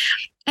selective.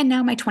 And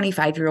now my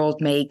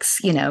 25-year-old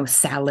makes,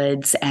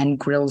 salads and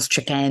grills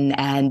chicken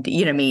and,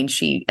 you know what I mean?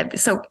 She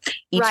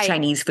eats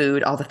Chinese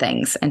food, all the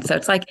things. And so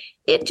it's like,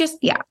 it just,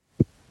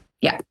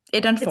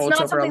 it unfolds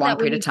over a long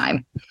period of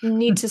time.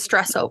 Need to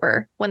stress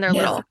over when they're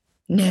little.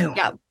 No.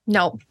 Yeah.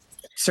 No.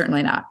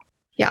 Certainly not.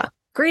 Yeah.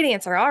 Great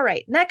answer. All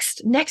right.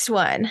 Next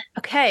one.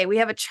 Okay. We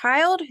have a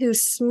child who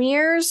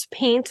smears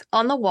paint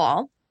on the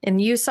wall.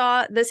 And you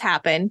saw this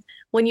happen.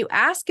 When you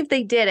ask if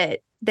they did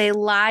it, they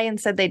lie and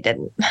said they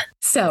didn't.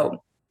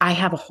 So I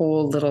have a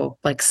whole little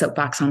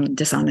soapbox on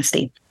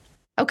dishonesty.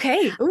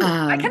 Okay. Ooh,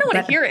 I kind of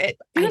want to hear it.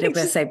 I was going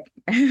to say,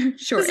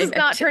 sure. This is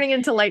not turning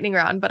into lightning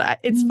round, but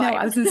it's fine. No,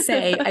 I was going to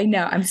say, I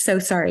know. I'm so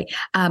sorry.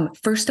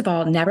 First of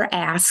all, never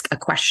ask a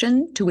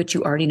question to which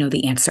you already know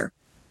the answer.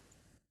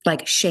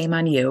 Like, shame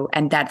on you.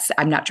 And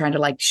I'm not trying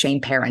to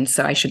shame parents,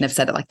 so I shouldn't have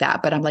said it like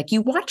that. But I'm like,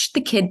 you watched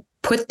the kid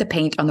put the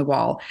paint on the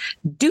wall.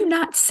 Do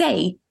not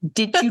say,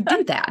 did you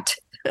do that?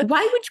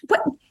 Why would you?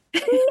 What?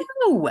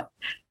 No.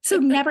 So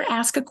never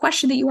ask a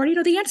question that you already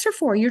know the answer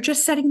for. You're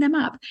just setting them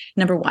up.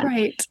 Number 1.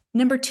 Right.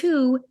 Number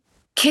 2,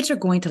 kids are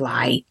going to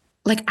lie.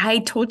 Like I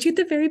told you at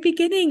the very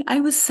beginning, I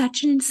was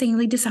such an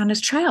insanely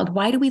dishonest child.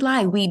 Why do we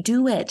lie? We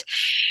do it.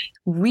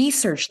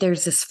 Research.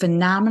 There's this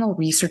phenomenal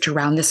research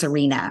around this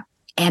arena.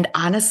 And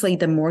honestly,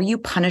 the more you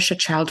punish a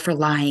child for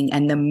lying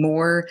and the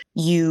more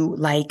you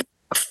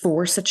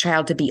force a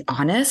child to be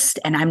honest,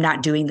 and I'm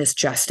not doing this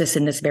justice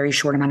in this very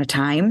short amount of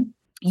time,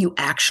 you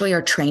actually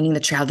are training the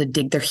child to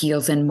dig their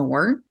heels in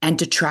more and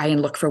to try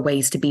and look for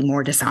ways to be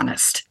more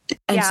dishonest.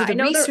 And so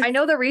I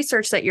know the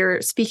research that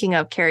you're speaking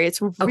of, Carrie.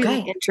 It's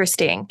really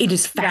interesting. It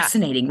is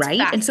fascinating, right?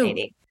 It's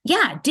fascinating. And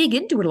so, dig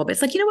into it a little bit.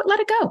 It's like, you know what, let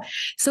it go.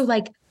 So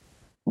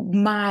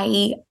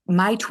my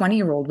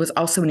 20-year-old was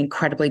also an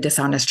incredibly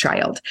dishonest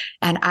child.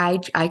 And I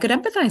could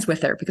empathize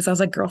with her because I was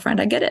like,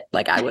 girlfriend, I get it.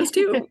 Like I was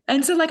too.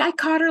 And so I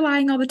caught her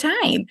lying all the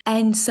time.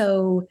 And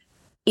so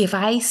if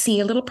I see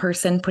a little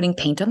person putting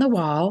paint on the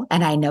wall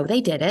and I know they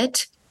did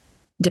it,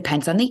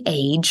 depends on the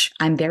age.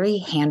 I'm very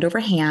hand over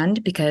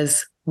hand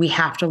because we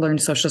have to learn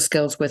social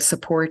skills with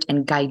support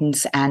and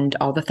guidance and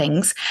all the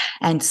things.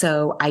 And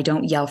so I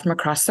don't yell from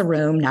across the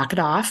room, knock it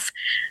off.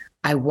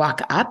 I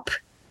walk up.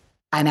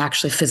 I'm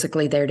actually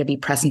physically there to be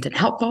present and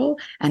helpful.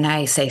 And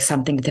I say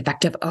something to the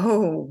effect of,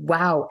 oh,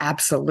 wow,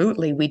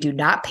 absolutely. We do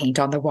not paint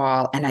on the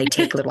wall. And I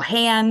take little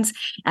hands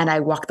and I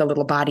walk the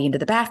little body into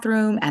the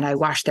bathroom and I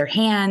wash their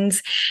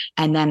hands.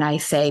 And then I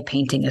say,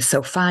 painting is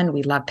so fun.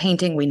 We love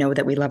painting. We know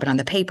that we love it on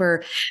the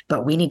paper,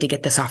 but we need to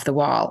get this off the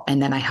wall.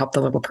 And then I help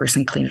the little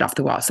person clean it off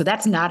the wall. So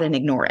that's not an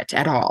ignore it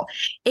at all.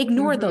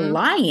 Ignore the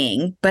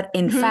lying, but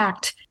in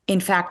fact,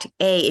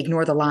 A,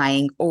 ignore the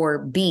lying, or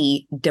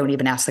B, don't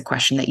even ask the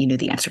question that you knew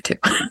the answer to.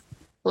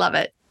 Love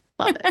it.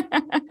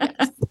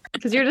 Yes.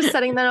 Because you're just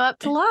setting them up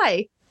to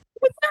lie.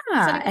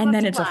 Yeah. And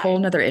then it's a whole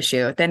nother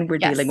issue. Then we're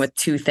dealing with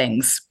 2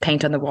 things,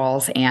 paint on the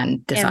walls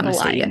and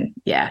dishonesty. And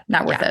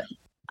not worth it.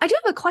 I do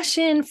have a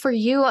question for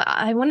you.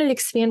 I wanted to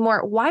expand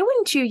more. Why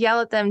wouldn't you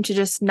yell at them to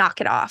just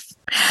knock it off?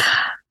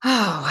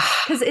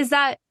 Oh, because is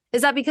that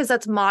because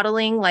that's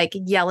modeling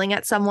yelling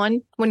at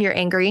someone when you're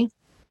angry?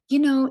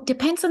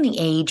 Depends on the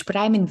age, but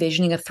I'm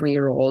envisioning a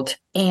 3-year-old.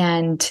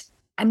 And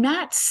I'm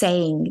not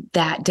saying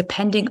that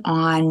depending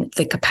on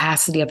the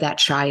capacity of that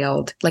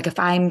child, like if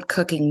I'm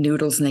cooking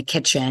noodles in the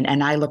kitchen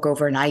and I look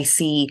over and I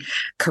see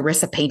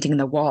Carissa painting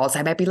the walls,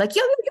 I might be like,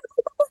 yo, yo, yo.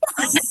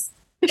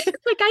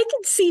 Like I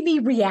can see me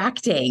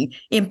reacting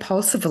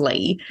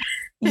impulsively,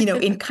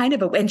 in kind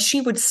of and she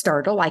would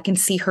startle. I can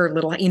see her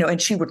little,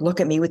 and she would look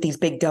at me with these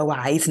big doe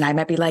eyes and I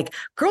might be like,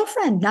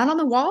 girlfriend, not on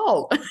the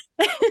wall.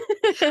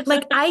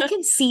 Like I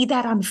can see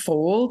that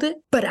unfold,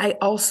 but I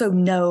also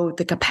know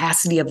the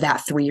capacity of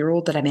that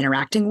 3-year-old that I'm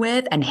interacting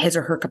with and his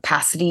or her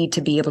capacity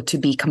to be able to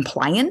be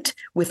compliant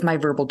with my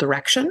verbal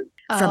direction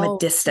from a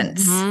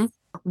distance. Mm-hmm.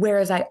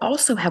 Whereas I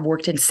also have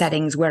worked in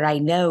settings where I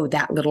know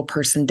that little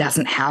person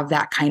doesn't have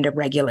that kind of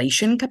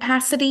regulation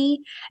capacity.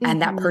 Mm-hmm.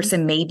 And that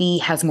person maybe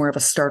has more of a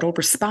startled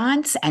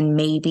response and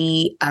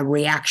maybe a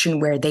reaction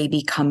where they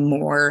become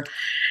more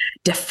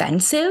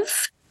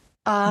defensive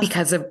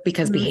because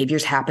mm-hmm.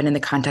 behaviors happen in the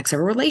context of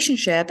a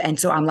relationship. And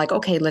so I'm like,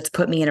 okay, let's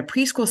put me in a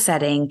preschool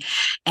setting.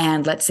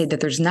 And let's say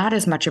that there's not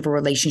as much of a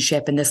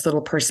relationship and this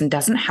little person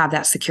doesn't have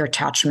that secure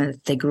attachment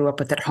that they grew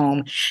up with at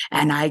home.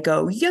 And I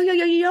go, yo, yo,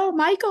 yo, yo,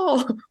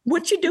 Michael,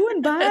 what you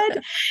doing,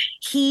 bud?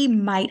 He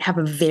might have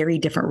a very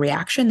different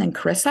reaction than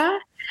Carissa.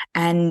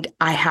 And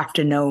I have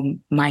to know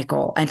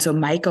Michael. And so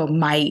Michael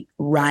might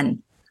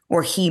run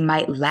or he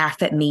might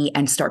laugh at me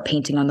and start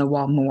painting on the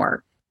wall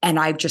more. And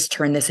I've just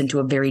turned this into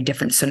a very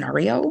different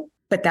scenario.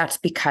 But that's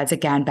because,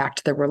 again, back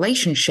to the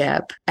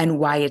relationship and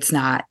why it's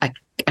not a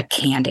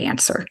canned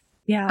answer.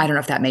 Yeah. I don't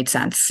know if that made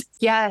sense.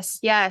 Yes.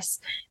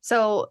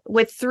 So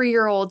with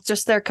 3-year-olds,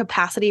 just their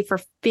capacity for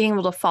being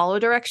able to follow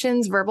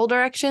directions, verbal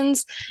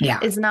directions,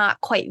 is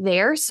not quite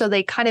there. So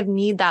they kind of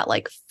need that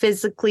like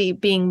physically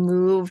being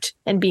moved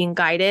and being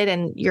guided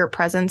and your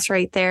presence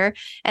right there.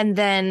 And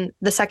then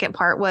the second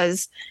part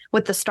was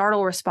with the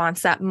startle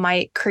response that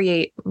might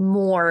create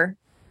more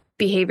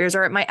behaviors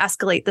or it might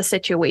escalate the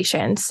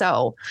situation.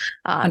 So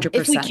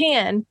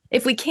 100%.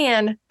 if we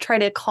can try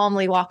to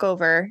calmly walk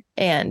over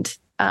and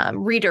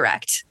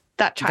redirect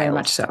that child. Very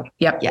much so.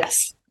 Yep.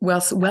 Yes.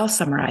 Well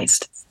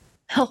summarized.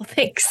 Oh,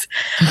 thanks.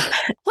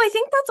 Well, I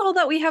think that's all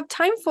that we have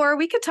time for.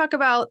 We could talk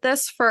about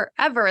this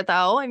forever,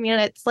 though. I mean,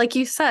 it's like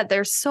you said,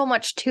 there's so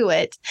much to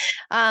it.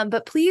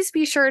 But please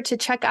be sure to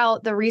check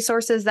out the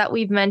resources that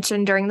we've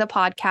mentioned during the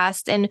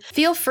podcast. And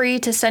feel free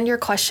to send your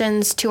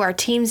questions to our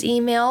team's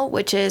email,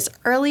 which is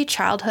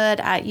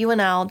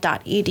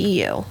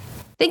earlychildhood@unl.edu.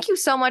 Thank you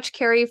so much,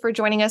 Carrie, for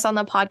joining us on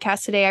the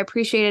podcast today. I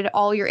appreciated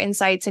all your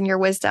insights and your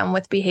wisdom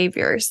with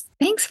behaviors.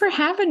 Thanks for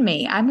having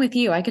me. I'm with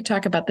you. I could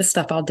talk about this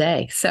stuff all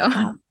day.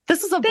 So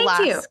this was a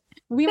blast. Thank you.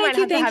 We might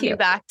have to have you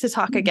back to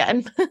talk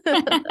again.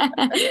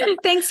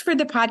 Thanks for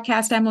the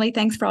podcast, Emily.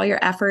 Thanks for all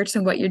your efforts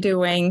and what you're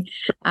doing.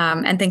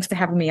 And thanks for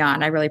having me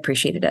on. I really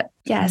appreciated it.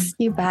 Yes,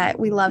 you bet.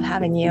 We love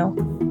having you.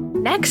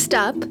 Next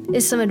up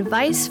is some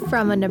advice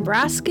from a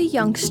Nebraska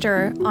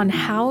youngster on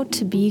how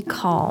to be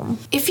calm.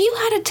 If you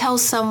had to tell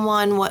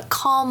someone what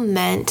calm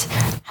meant,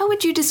 how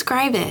would you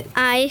describe it?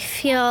 I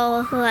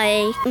feel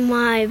like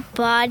my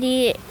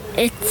body,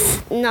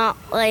 it's not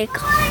like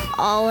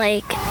all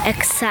like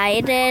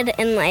excited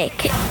and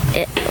like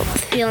it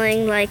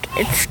feeling like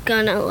it's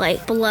gonna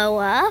like blow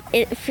up.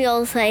 It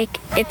feels like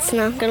it's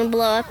not gonna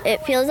blow up.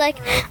 It feels like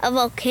a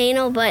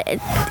volcano, but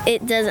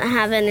it doesn't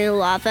have any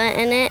lava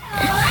in it.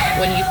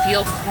 When you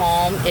feel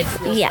calm, it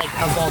feels like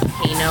a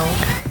volcano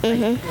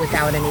like,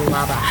 without any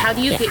lava. How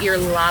do you get your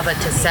lava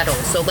to settle?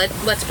 So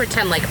let's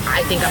pretend like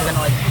I think I'm gonna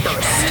like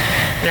burst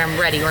and I'm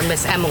ready. Or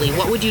Miss Emily,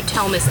 what would you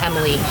tell Miss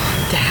Emily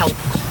to help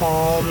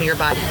calm your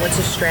body? What's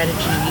a strategy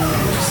you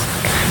use?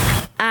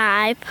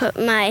 I put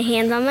my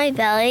hands on my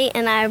belly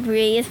and I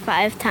breathe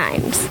 5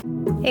 times.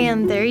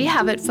 And there you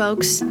have it,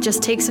 folks.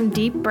 Just take some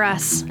deep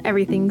breaths.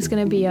 Everything's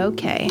gonna be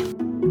okay.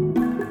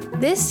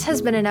 This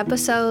has been an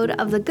episode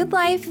of The Good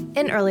Life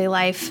in Early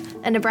Life,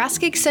 a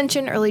Nebraska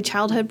Extension early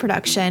childhood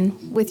production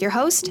with your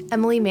host,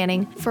 Emily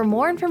Manning. For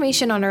more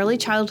information on early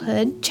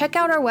childhood, check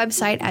out our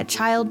website at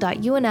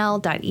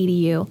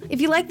child.unl.edu. If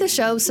you like the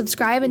show,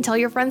 subscribe and tell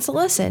your friends to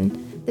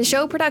listen. The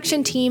show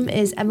production team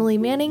is Emily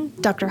Manning,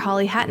 Dr.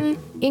 Holly Hatton,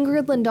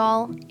 Ingrid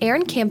Lindahl,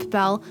 Aaron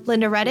Campbell,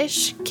 Linda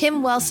Reddish,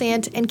 Kim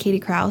Wellsant, and Katie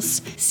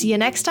Krause. See you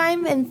next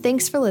time, and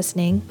thanks for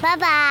listening.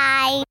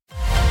 Bye-bye.